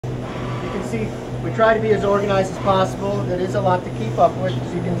see, we try to be as organized as possible. There is a lot to keep up with,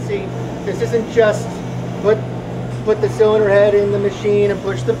 as you can see. This isn't just put the cylinder head in the machine and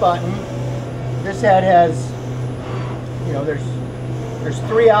push the button. This head has, you know, there's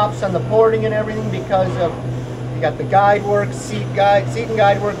 3 ops on the porting and everything because of, you got the guide work, seat and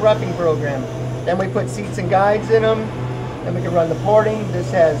guide work roughing program. Then we put seats and guides in them. Then we can run the porting. This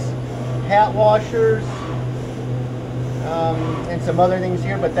has hat washers and some other things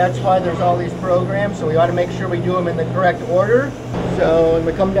here, but that's why there's all these programs. So we ought to make sure we do them in the correct order. So when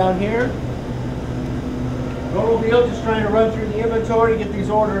we come down here, Automobile just trying to run through the inventory to get these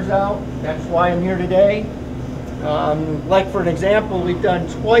orders out. That's why I'm here today. Like for an example, we've done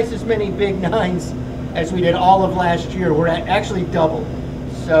twice as many Big 9s as we did all of last year. We're at actually double.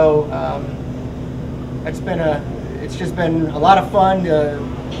 So it's just been a lot of fun to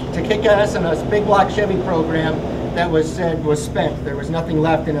kick ass in a big block Chevy program that was spent. There was nothing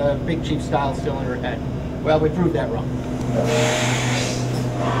left in a Big Chief style cylinder head. Well, we proved that wrong.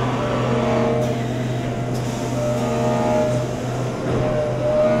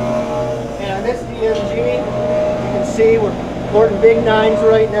 And on this DMG, you can see we're porting Big 9s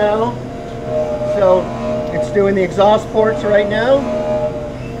right now. So it's doing the exhaust ports right now.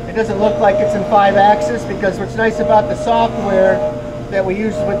 It doesn't look like it's in 5-axis because what's nice about the software that we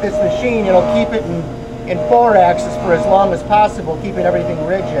use with this machine, it'll keep it in 4-axis for as long as possible, keeping everything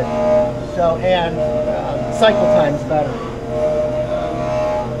rigid. So, and cycle time's better.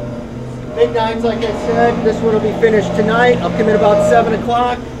 Big 9s, like I said, this one will be finished tonight. I'll come in about 7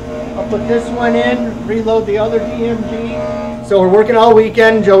 o'clock. I'll put this one in, reload the other DMG. So we're working all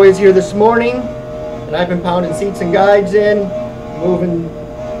weekend. Joey's here this morning, and I've been pounding seats and guides in,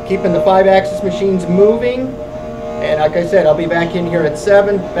 keeping the 5-axis machines moving. And like I said, I'll be back in here at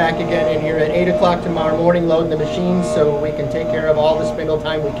 7, back again in here at 8 o'clock tomorrow morning loading the machines so we can take care of all the spindle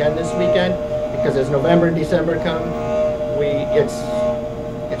time we can this weekend, because as November and December come,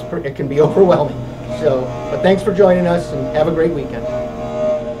 it can be overwhelming. So, but thanks for joining us and have a great weekend.